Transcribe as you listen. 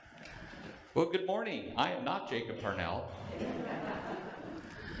Well, good morning. I am not Jacob Parnell.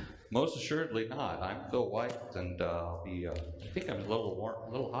 Most assuredly not. I'm Phil White, and I'll be. I think I'm a little warm,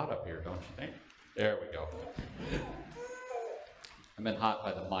 a little hot up here, don't you think? There we go. I meant hot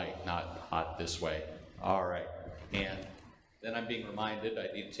by the mic, not hot this way. All right. And then I'm being reminded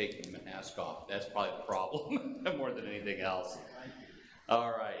I need to take the mask off. That's probably the problem more than anything else.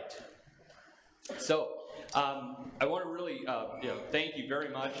 All right. So, I want to really, thank you very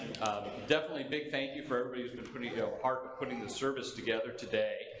much. Definitely a big thank you for everybody who's been putting, part of putting the service together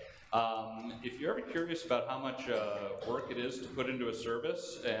today. If you're ever curious about how much work it is to put into a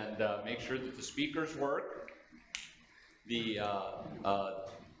service and make sure that the speakers work, the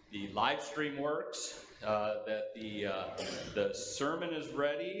live stream works, that the sermon is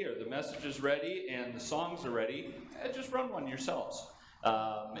ready or the message is ready and the songs are ready, just run one yourselves.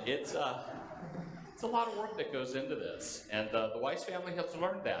 It's a lot of work that goes into this, and the Weiss family has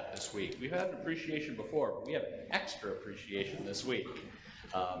learned that this week. We've had an appreciation before, but we have an extra appreciation this week.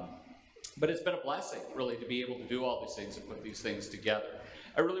 But it's been a blessing, really, to be able to do all these things and put these things together.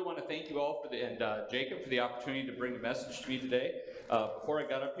 I really want to thank you all and Jacob for the opportunity to bring a message to me today. Before I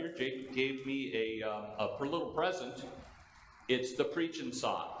got up here, Jacob gave me a little present. It's the preaching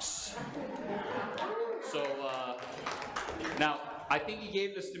socks. So now, I think he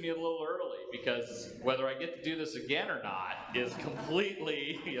gave this to me a little early because whether I get to do this again or not is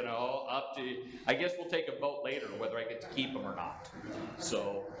completely, up to, I guess we'll take a vote later whether I get to keep them or not.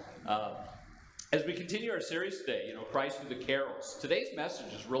 So, as we continue our series today, Christ through the carols, today's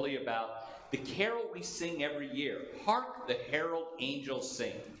message is really about the carol we sing every year. Hark the herald angels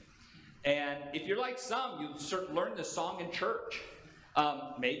sing. And if you're like some, you learned this song in church.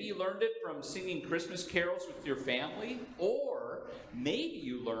 Maybe you learned it from singing Christmas carols with your family, or maybe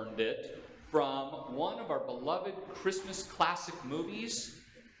you learned it from one of our beloved Christmas classic movies,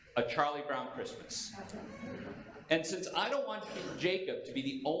 A Charlie Brown Christmas. And since I don't want Jacob to be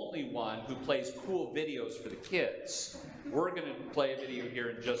the only one who plays cool videos for the kids, we're going to play a video here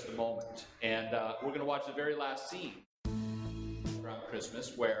in just a moment. And we're going to watch the very last scene around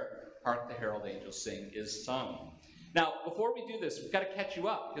Christmas where Hark the Herald Angels Sing is sung. Now, before we do this, we've got to catch you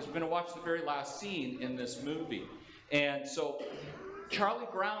up because we're going to watch the very last scene in this movie. And so, Charlie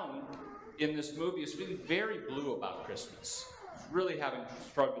Brown in this movie is feeling very blue about Christmas. He's really having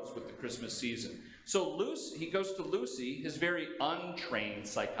struggles with the Christmas season. So he goes to Lucy, his very untrained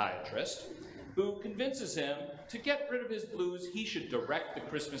psychiatrist, who convinces him to get rid of his blues, he should direct the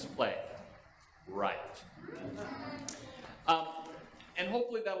Christmas play. Right. And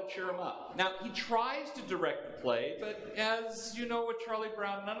hopefully that'll cheer him up. Now, he tries to direct the play, but as you know with Charlie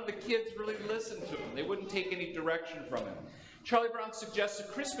Brown, none of the kids really listened to him. They wouldn't take any direction from him. Charlie Brown suggests a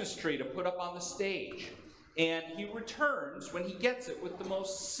Christmas tree to put up on the stage. And he returns, when he gets it, with the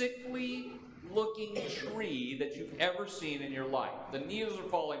most sickly-looking tree that you've ever seen in your life. The leaves are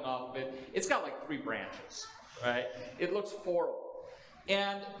falling off of it. It's got like 3 branches, right? It looks horrible.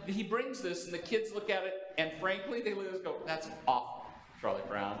 And he brings this, and the kids look at it, and frankly, they just go, that's awful, Charlie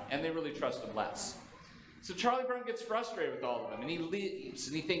Brown, and they really trust him less. So Charlie Brown gets frustrated with all of them, and he leaves,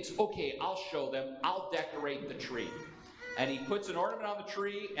 and he thinks, okay, I'll show them, I'll decorate the tree. And he puts an ornament on the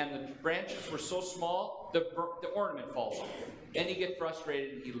tree, and the branches were so small, the ornament falls off. And he gets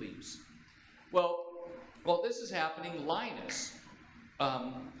frustrated, and he leaves. Well, while this is happening, Linus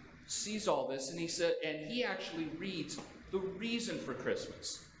sees all this, and he actually reads the reason for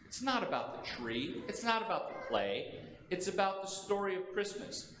Christmas. It's not about the tree, it's not about the play, it's about the story of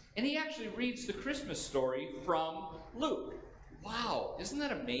Christmas. And he actually reads the Christmas story from Luke. Wow, isn't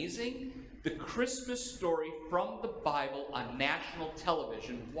that amazing? The Christmas story from the Bible on national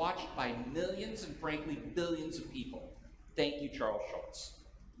television, watched by millions and frankly billions of people. Thank you, Charles Schultz.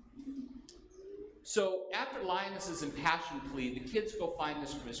 So after Linus's impassioned plea, the kids go find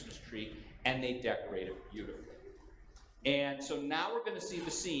this Christmas tree and they decorate it beautifully. And so now we're going to see the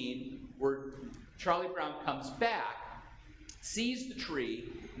scene where Charlie Brown comes back, sees the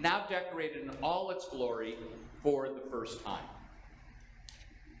tree, now decorated in all its glory for the first time.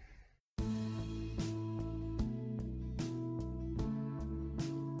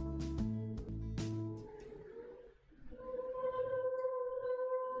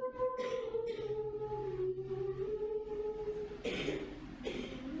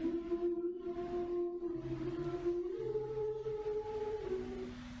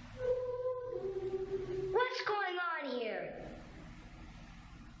 What's going on here?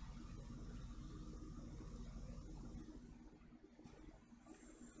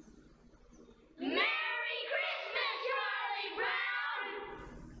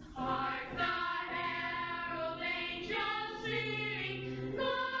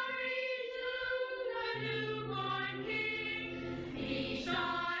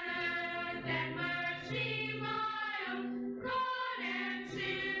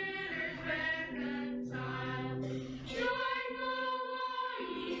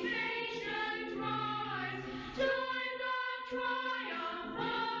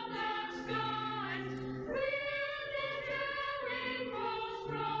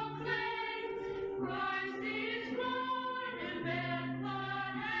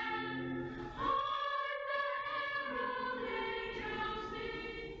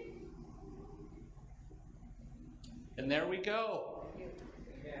 And there we go.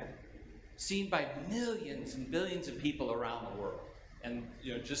 Seen by millions and billions of people around the world. And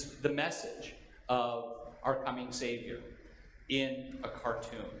just the message of our coming Savior in a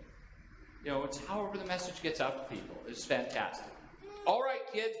cartoon. It's however the message gets out to people. It's fantastic. All right,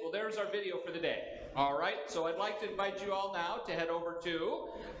 kids. Well, there's our video for the day. All right. So I'd like to invite you all now to head over to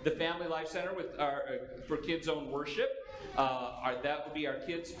the Family Life Center for Kids Zone Worship. That would be our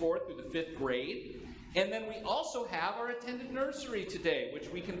kids 4th through the 5th grade. And then we also have our attended nursery today, which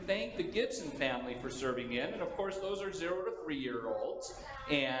we can thank the Gibson family for serving in. And of course, those are 0 to 3-year-olds.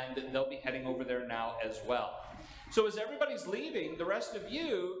 And they'll be heading over there now as well. So as everybody's leaving, the rest of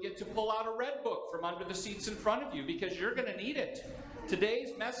you get to pull out a red book from under the seats in front of you because you're going to need it. Today's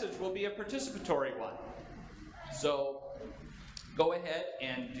message will be a participatory one. So go ahead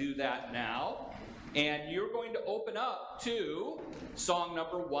and do that now. And you're going to open up to song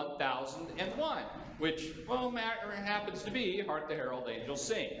number 1001, which, happens to be Hark the Herald Angels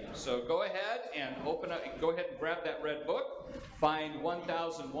Sing. So go ahead and go ahead and grab that red book, find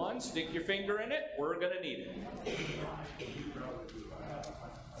 1001, stick your finger in it, we're going to need it.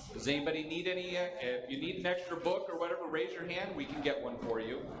 Does anybody need any, if you need an extra book or whatever, raise your hand, we can get one for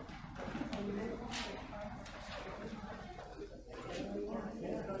you.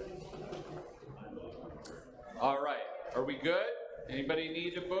 All right, are we good? Anybody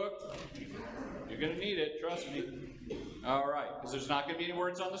need a book? You're going to need it, trust me. All right, because there's not going to be any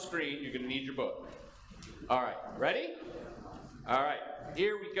words on the screen. You're going to need your book. All right, ready? All right,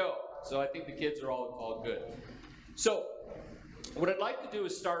 here we go. So I think the kids are all good. So what I'd like to do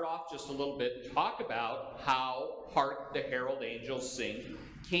is start off just a little bit and talk about how Hark the Herald Angels Sing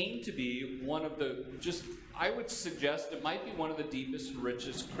came to be one of the, I would suggest it might be one of the deepest and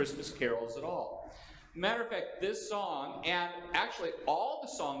richest Christmas carols at all. Matter of fact, this song, and actually all the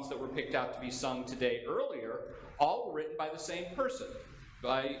songs that were picked out to be sung today earlier, all were written by the same person,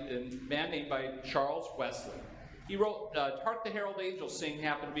 by a man named by Charles Wesley. He wrote, Hark the Herald Angels Sing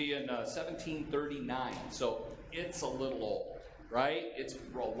happened to be in 1739, so it's a little old, right? It's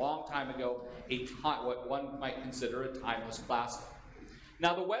a long time ago, what one might consider a timeless classic.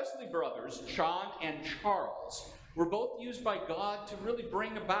 Now the Wesley brothers, John and Charles, were both used by God to really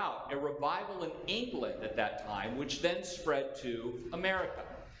bring about a revival in England at that time, which then spread to America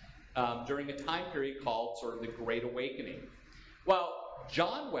during a time period called sort of the Great Awakening. Well,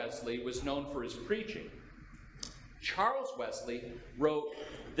 John Wesley was known for his preaching. Charles Wesley wrote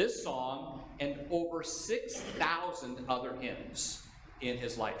this song and over 6,000 other hymns in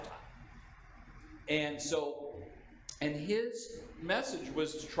his lifetime. And his message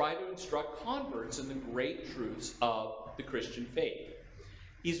was to try to instruct converts in the great truths of the Christian faith.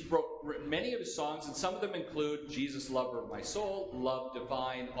 He's written many of his songs, and some of them include Jesus, Lover of My Soul, Love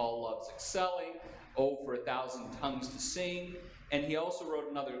Divine, All Loves Excelling, Oh, for 1,000 Tongues to Sing. And he also wrote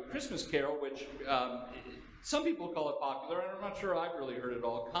another Christmas carol, which some people call it popular, and I'm not sure I've really heard it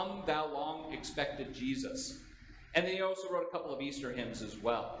all, Come Thou Long Expected Jesus. And then he also wrote a couple of Easter hymns as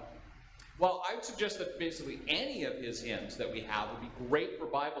well. Well, I would suggest that basically any of his hymns that we have would be great for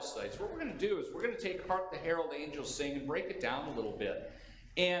Bible studies. What we're going to do is we're going to take Hark the Herald Angels Sing and break it down a little bit.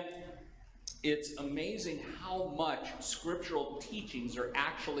 And it's amazing how much scriptural teachings are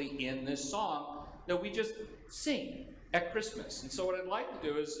actually in this song that we just sing at Christmas. And so what I'd like to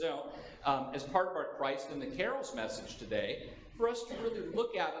do is, as part of our Christ in the Carols message today, for us to really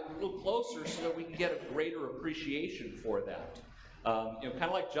look at it a little closer so that we can get a greater appreciation for that. Kind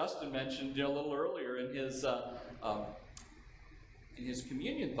of like Justin mentioned a little earlier in his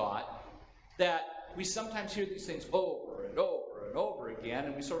communion thought, that we sometimes hear these things over and over and over again,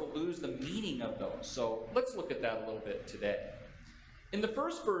 and we sort of lose the meaning of those. So let's look at that a little bit today. In the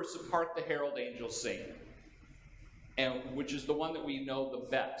first verse of Hark the Herald Angels Sing, which is the one that we know the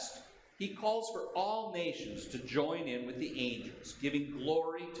best, he calls for all nations to join in with the angels, giving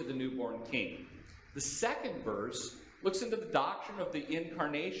glory to the newborn King. The second verse looks into the doctrine of the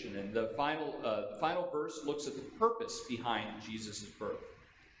incarnation, and the final verse looks at the purpose behind Jesus' birth.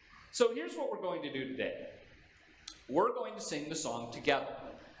 So here's what we're going to do today. We're going to sing the song together.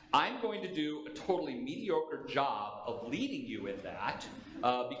 I'm going to do a totally mediocre job of leading you in that,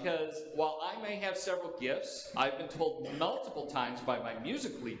 because while I may have several gifts, I've been told multiple times by my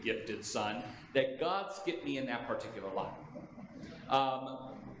musically gifted son that God skipped me in that particular line.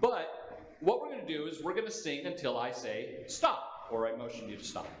 But what we're going to do is we're going to sing until I say stop, or I motion you to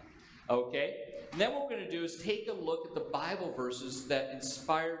stop. Okay? And then what we're going to do is take a look at the Bible verses that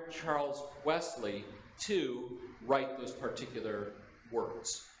inspired Charles Wesley to write those particular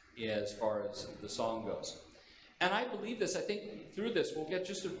words as far as the song goes. And I believe this. I think through this we'll get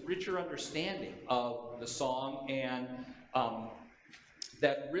just a richer understanding of the song, and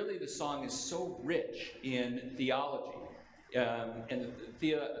that really the song is so rich in theology and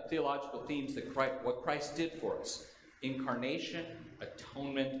the theological themes that what Christ did for us. Incarnation,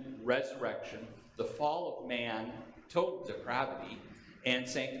 atonement, resurrection, the fall of man, total depravity, and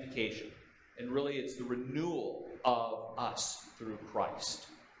sanctification. And really it's the renewal of us through Christ.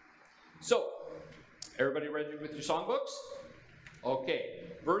 So, everybody ready with your songbooks? Okay,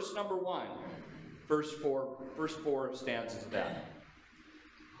 verse number 1, first four stanzas of that.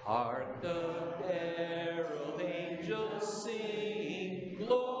 Hark the herald angels sing,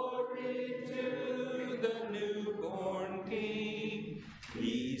 glory to the newborn King.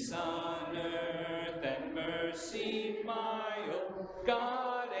 Peace on earth and mercy mild,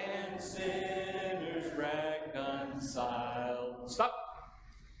 God and sinners reconciled. Stop.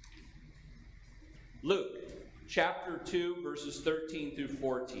 Luke chapter 2, verses 13 through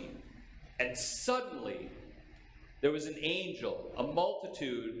 14. And suddenly there was an angel, and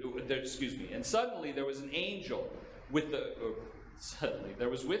suddenly there was an angel with the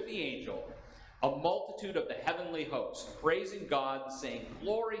angel a multitude of the heavenly host, praising God, saying,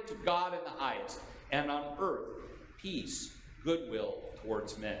 Glory to God in the highest, and on earth peace, goodwill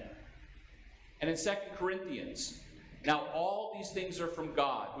towards men. And in 2 Corinthians, now all these things are from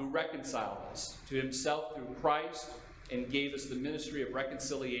God, who reconciled us to himself through Christ and gave us the ministry of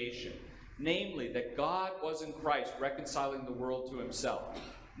reconciliation. Namely, that God was in Christ reconciling the world to himself,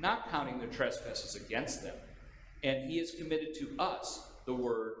 not counting their trespasses against them. And he has committed to us the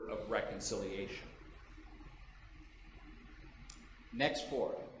word of reconciliation. Next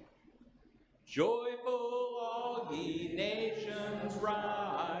four. Joyful all ye nations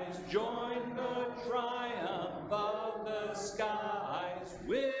rise, join the triumph of the skies,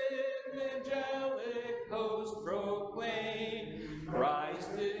 with angelic host proclaim,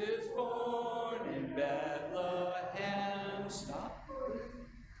 Christ is born in Bethlehem. Stop.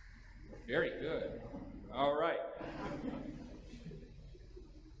 Very good. All right.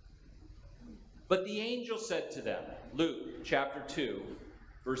 But the angel said to them, Luke chapter 2,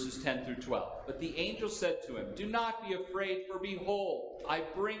 verses 10 through 12. But the angel said to him, Do not be afraid, for behold, I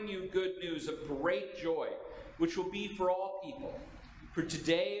bring you good news of great joy, which will be for all people. For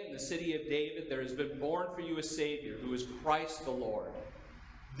today in the city of David there has been born for you a Savior, who is Christ the Lord.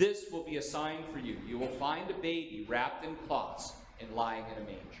 This will be a sign for you. You will find a baby wrapped in cloths and lying in a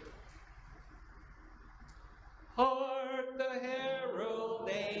manger. Hark the herald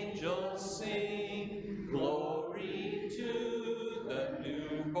angels sing, glory to the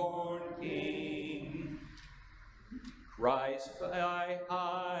newborn King. Christ by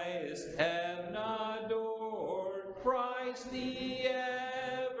highest heaven adored, Christ the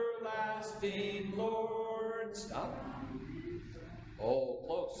everlasting Lord. Stop. Oh,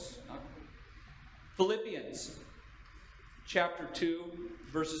 close. Philippians chapter 2,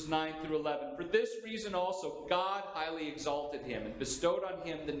 verses 9 through 11. For this reason also God highly exalted him and bestowed on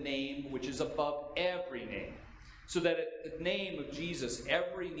him the name which is above every name, so that at the name of Jesus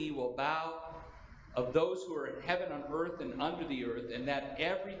every knee will bow, of those who are in heaven, on earth, and under the earth, and that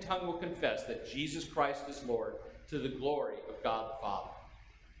every tongue will confess that Jesus Christ is Lord, to the glory of God the Father.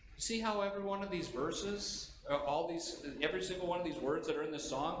 See how every one of these verses, every single one of these words that are in this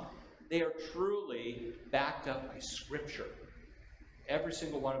song, they are truly backed up by Scripture. Every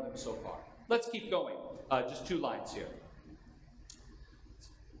single one of them so far. Let's keep going. Just 2 lines here.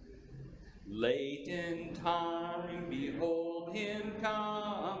 Late in time, behold him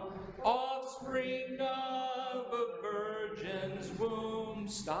come, offspring of a virgin's womb.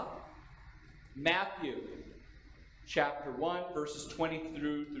 Stop. Matthew chapter 1, verses 20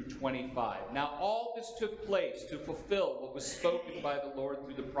 through 25. Now all this took place to fulfill what was spoken by the Lord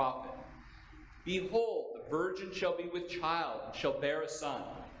through the prophet. Behold, the virgin shall be with child, and shall bear a son,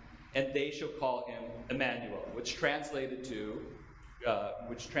 and they shall call him Emmanuel, which translated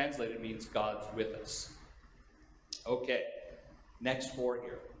means God's with us. Okay, next 4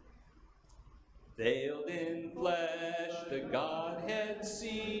 here. Veiled in flesh, the Godhead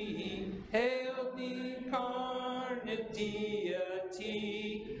see, hail the incarnate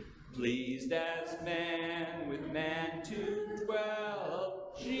deity, pleased as man with man to dwell,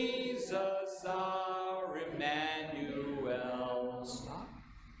 Jesus our Emmanuel. Stop.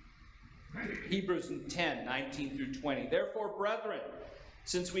 Hebrews 10, 19 through 20. Therefore, brethren,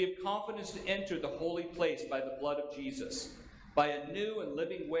 since we have confidence to enter the holy place by the blood of Jesus, by a new and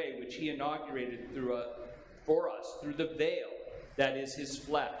living way which he inaugurated for us through the veil, that is his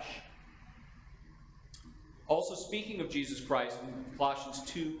flesh. Also speaking of Jesus Christ in Colossians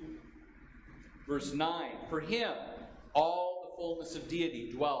 2, Verse 9, for him, all the fullness of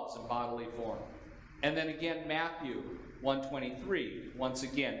deity dwells in bodily form. And then again, Matthew 1:23, once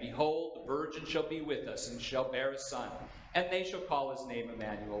again, behold, the virgin shall be with us and shall bear a son, and they shall call his name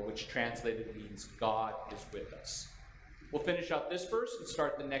Emmanuel, which translated means God is with us. We'll finish out this verse and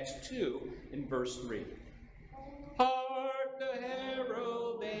start the next two in verse 3. Hark the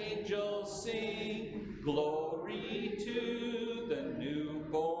herald angels sing, glory to the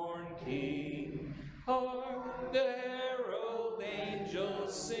newborn King. Hark the herald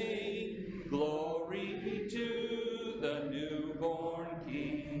angels sing, glory to the newborn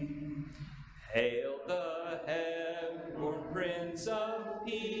King. Hail the heaven-born Prince of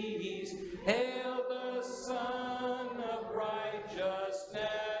Peace, hail the Son of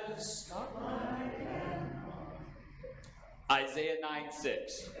Righteousness. Isaiah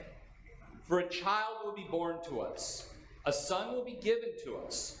 9:6. For a child will be born to us, a son will be given to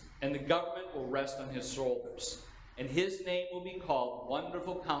us, and the government will rest on his shoulders. And his name will be called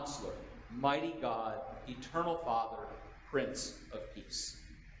Wonderful Counselor, Mighty God, Eternal Father, Prince of Peace.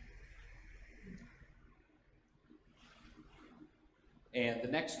 And the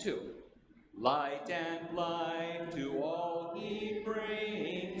next two. Light and life to all he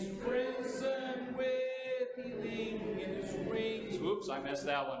brings, risen with healing in his wings. Whoops, I messed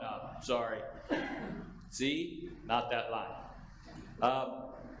that one up. Sorry. See? Not that line.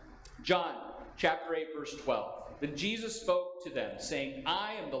 John chapter 8, verse 12. Then Jesus spoke to them, saying,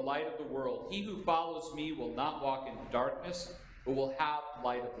 I am the light of the world. He who follows me will not walk in darkness, but will have the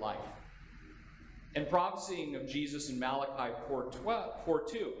light of life. And prophesying of Jesus in Malachi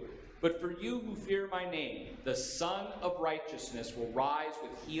 4:2, but for you who fear my name, the Son of Righteousness will rise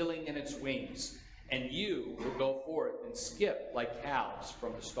with healing in its wings, and you will go forth and skip like calves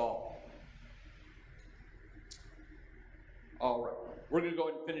from the stall. All right, we're going to go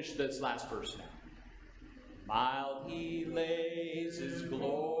ahead and finish this last verse now. Mild he lays his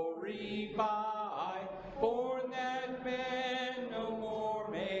glory by, born that man no more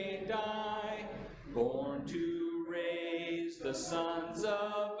may die, born to raise the sons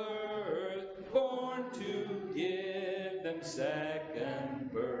of earth, born to give them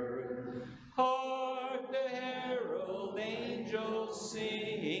second birth. Hark the herald angels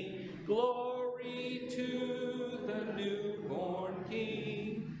sing, glory to the newborn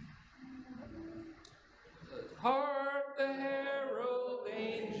King. Hark the herald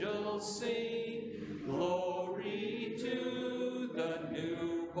angels sing, glory to the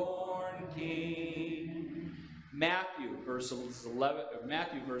newborn King.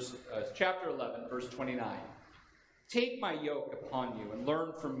 Chapter 11, verse 29. Take my yoke upon you and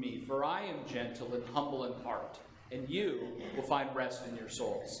learn from me, for I am gentle and humble in heart, and you will find rest in your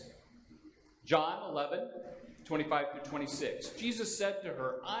souls. John 11, 25 through 26. Jesus said to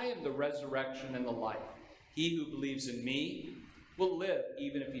her, I am the resurrection and the life. He who believes in me will live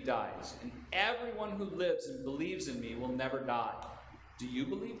even if he dies, and everyone who lives and believes in me will never die. Do you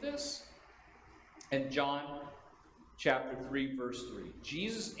believe this? And John chapter 3, verse 3.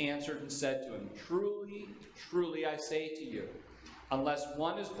 Jesus answered and said to him, Truly, truly, I say to you, unless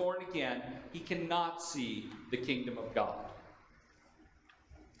one is born again, he cannot see the kingdom of God.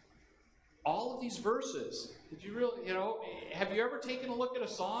 All of these verses, did you really, have you ever taken a look at a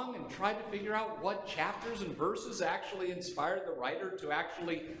song and tried to figure out what chapters and verses actually inspired the writer to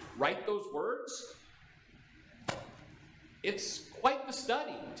actually write those words? It's quite the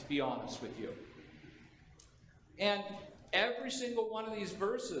study, to be honest with you. And every single one of these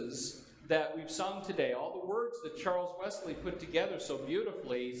verses that we've sung today, all the words that Charles Wesley put together so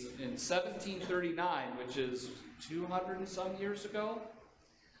beautifully in 1739, which is 200 and some years ago,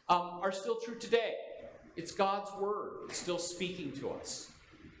 are still true today. It's God's word. It's still speaking to us.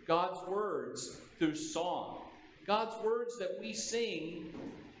 God's words through song. God's words that we sing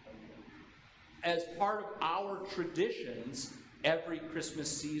as part of our traditions every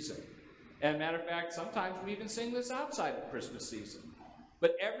Christmas season. And matter of fact, sometimes we even sing this outside of Christmas season.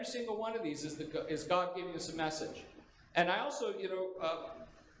 But every single one of these is God giving us a message. And I also,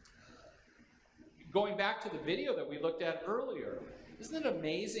 going back to the video that we looked at earlier, isn't it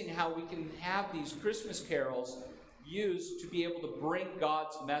amazing how we can have these Christmas carols used to be able to bring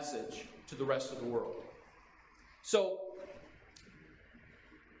God's message to the rest of the world? So,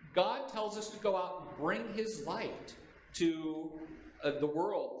 God tells us to go out and bring his light to the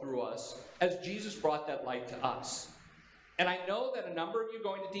world through us, as Jesus brought that light to us. And I know that a number of you are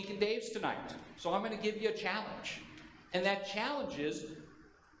going to Deacon Dave's tonight, so I'm going to give you a challenge. And that challenge is,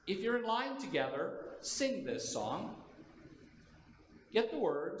 if you're in line together, sing this song. Get the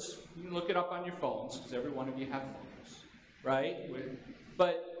words. You can look it up on your phones, because every one of you have phones, right?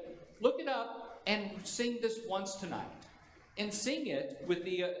 But look it up and sing this once tonight. And sing it with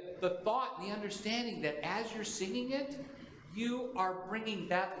the thought and the understanding that as you're singing it, you are bringing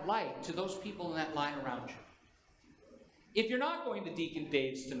that light to those people in that line around you. If you're not going to Deacon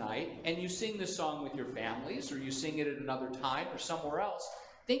Dave's tonight and you sing this song with your families, or you sing it at another time or somewhere else,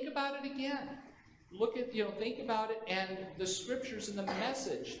 think about it again. Think about it and the scriptures and the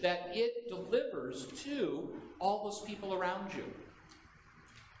message that it delivers to all those people around you.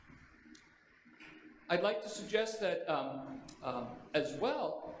 I'd like to suggest that as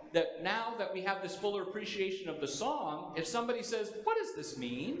well, that now that we have this fuller appreciation of the song, if somebody says, "What does this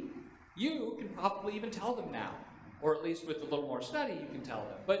mean?" you can probably even tell them now. Or at least with a little more study, you can tell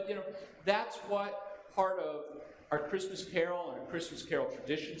them. But, that's what part of our Christmas carol and our Christmas carol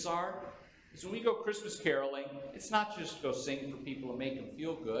traditions are. Is when we go Christmas caroling, it's not just to go sing for people and make them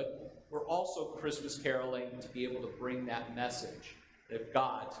feel good. We're also Christmas caroling to be able to bring that message of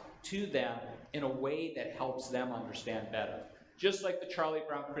God to them in a way that helps them understand better. Just like the Charlie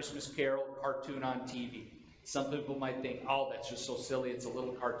Brown Christmas Carol cartoon on TV. Some people might think, "Oh, that's just so silly, it's a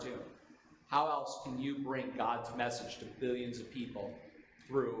little cartoon." How else can you bring God's message to billions of people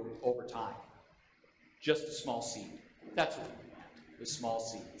through over time? Just a small seed. That's what we want, the small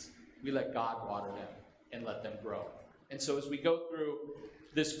seeds. We let God water them and let them grow. And so as we go through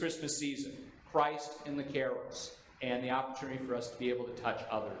this Christmas season, Christ in the carols, and the opportunity for us to be able to touch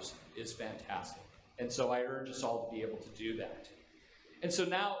others is fantastic. And so I urge us all to be able to do that. And so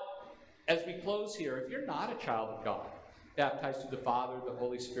now, as we close here, if you're not a child of God, baptized through the Father, the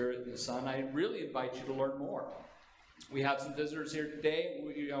Holy Spirit, and the Son, I really invite you to learn more. We have some visitors here today,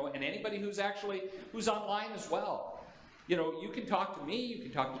 and anybody who's online as well. You can talk to me, you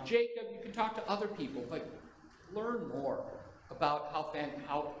can talk to Jacob, you can talk to other people, but learn more about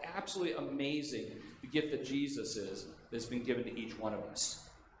how absolutely amazing the gift that Jesus is that's been given to each one of us.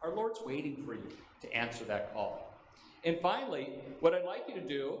 Our Lord's waiting for you to answer that call. And finally, what I'd like you to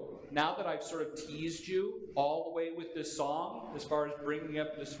do, now that I've sort of teased you all the way with this song, as far as bringing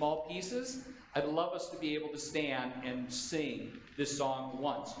up the small pieces, I'd love us to be able to stand and sing this song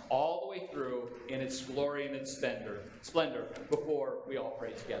once, all the way through in its glory and its splendor, before we all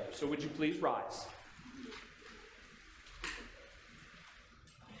pray together. So would you please rise?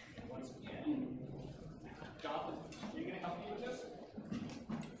 Once again, Jonathan, are you going to help me with this?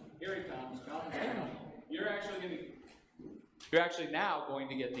 Here he comes. Jonathan, you're actually now going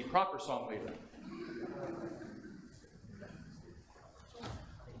to get the proper song leader.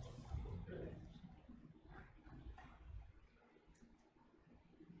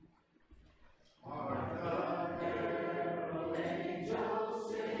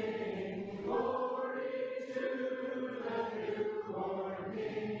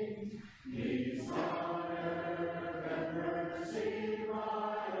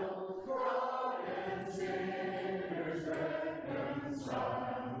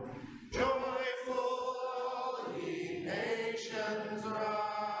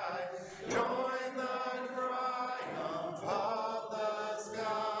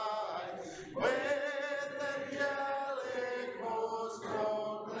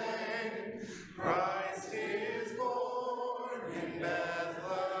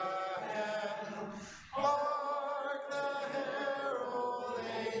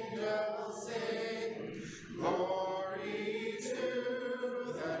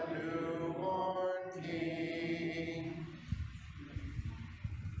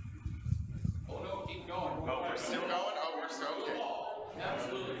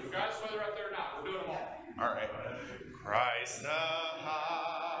 Christ the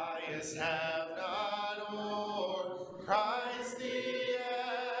highest have not o'er, Christ the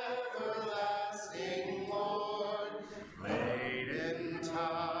everlasting Lord, late in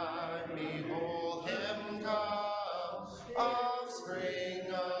time behold him come,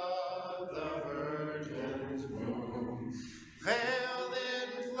 offspring of the Virgin's womb, veiled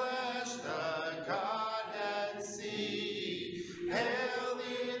in flesh the Godhead see, hail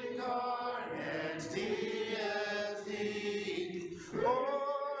the incarnate deity,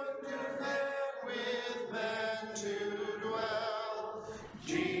 born to bear with men to dwell,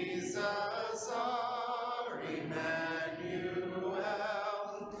 Jesus our Emmanuel.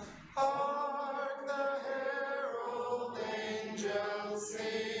 Hark the herald angels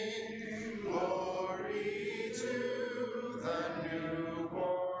sing, glory to the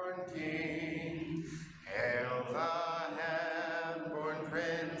newborn King. Hail the hand-born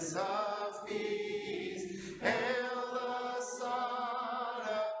Prince of Peace, hail the Son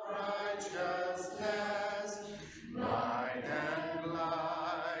of Righteousness, light and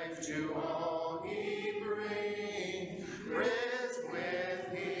life to all he brings, risen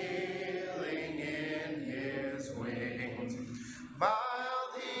with healing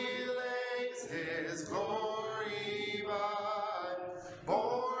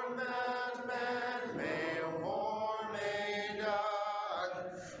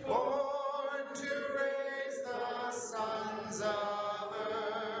born to raise the sons of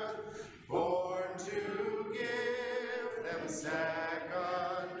earth, born to give them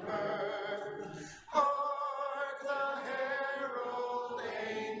second birth. Hark the herald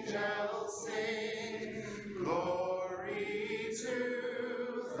angels sing, glory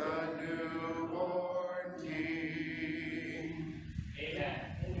to the newborn King.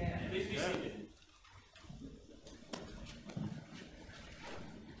 Amen. Please be seated.